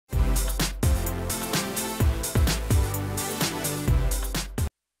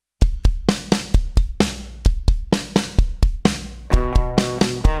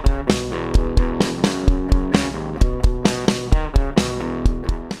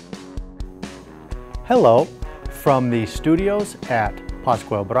Hello from the studios at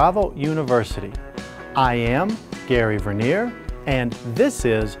Pascual Bravo University. I am Gary Vernier, and this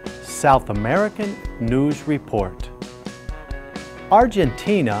is South American News Report.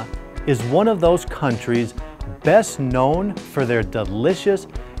 Argentina is one of those countries best known for their delicious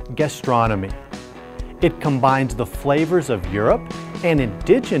gastronomy. It combines the flavors of Europe and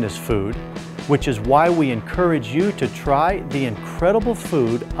indigenous food, which is why we encourage you to try the incredible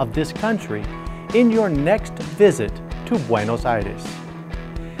food of this country in your next visit to Buenos Aires.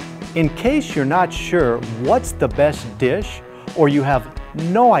 In case you're not sure what's the best dish or you have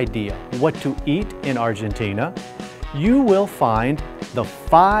no idea what to eat in Argentina, you will find the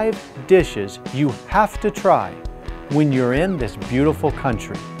 5 dishes you have to try when you're in this beautiful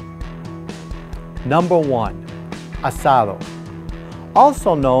country. Number 1, asado.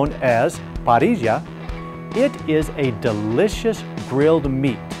 Also known as parrilla, it is a delicious grilled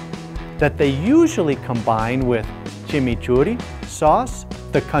meat that they usually combine with chimichurri sauce,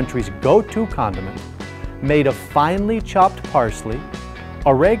 the country's go-to condiment, made of finely chopped parsley,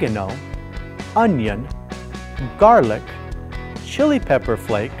 oregano, onion, garlic, chili pepper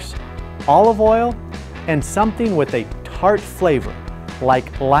flakes, olive oil, and something with a tart flavor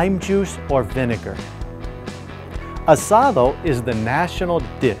like lime juice or vinegar. Asado is the national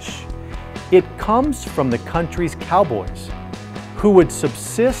dish. It comes from the country's cowboys, who would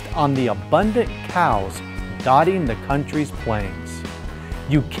subsist on the abundant cows dotting the country's plains.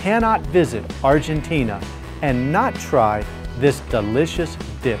 You cannot visit Argentina and not try this delicious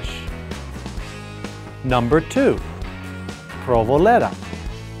dish. Number 2, provoleta.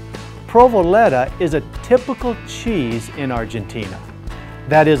 Provoleta is a typical cheese in Argentina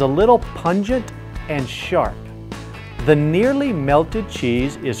that is a little pungent and sharp. The nearly melted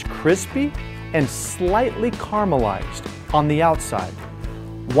cheese is crispy and slightly caramelized on the outside,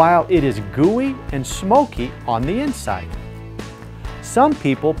 while it is gooey and smoky on the inside. Some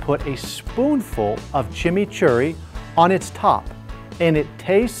people put a spoonful of chimichurri on its top, and it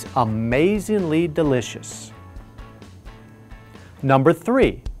tastes amazingly delicious. Number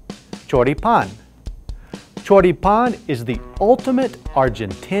 3, choripan. Choripan is the ultimate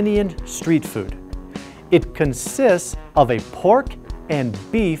Argentinian street food. It consists of a pork and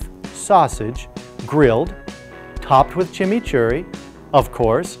beef sausage grilled, topped with chimichurri, of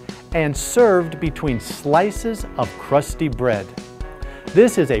course, and served between slices of crusty bread.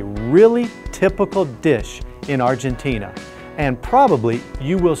 This is a really typical dish in Argentina, and probably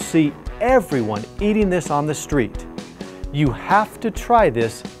you will see everyone eating this on the street. You have to try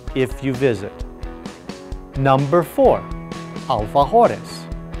this if you visit. Number 4, alfajores.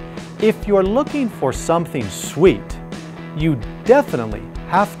 If you're looking for something sweet, you definitely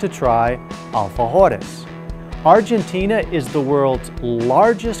have to try alfajores. Argentina is the world's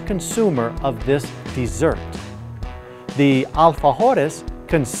largest consumer of this dessert. The alfajores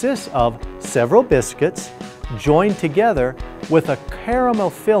consists of several biscuits joined together with a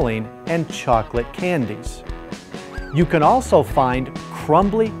caramel filling and chocolate candies. You can also find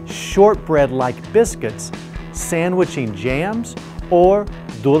crumbly shortbread-like biscuits sandwiching jams or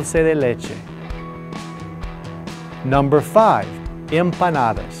dulce de leche. Number 5,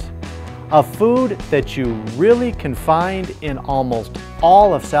 empanadas. A food that you really can find in almost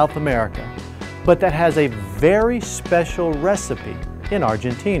all of South America, but that has a very special recipe in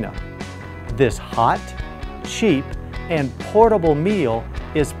Argentina. This hot, cheap, and portable meal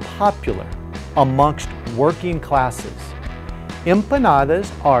is popular amongst working classes. Empanadas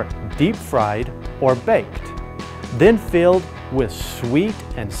are deep fried or baked, then filled with sweet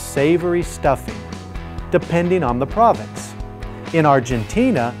and savory stuffing, depending on the province. In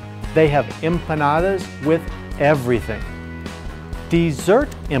Argentina, they have empanadas with everything. Dessert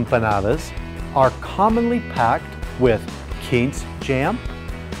empanadas are commonly packed with quince jam,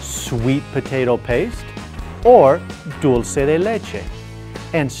 sweet potato paste, or dulce de leche,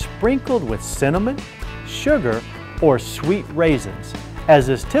 and sprinkled with cinnamon, sugar, or sweet raisins, as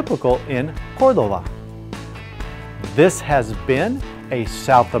is typical in Córdoba. This has been a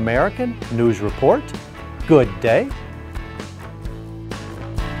South American News Report. Good day.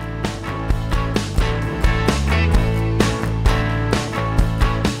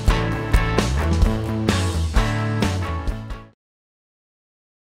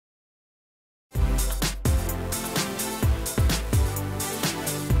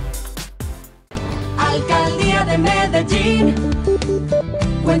 Alcaldía de Medellín,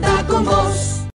 cuenta con vos.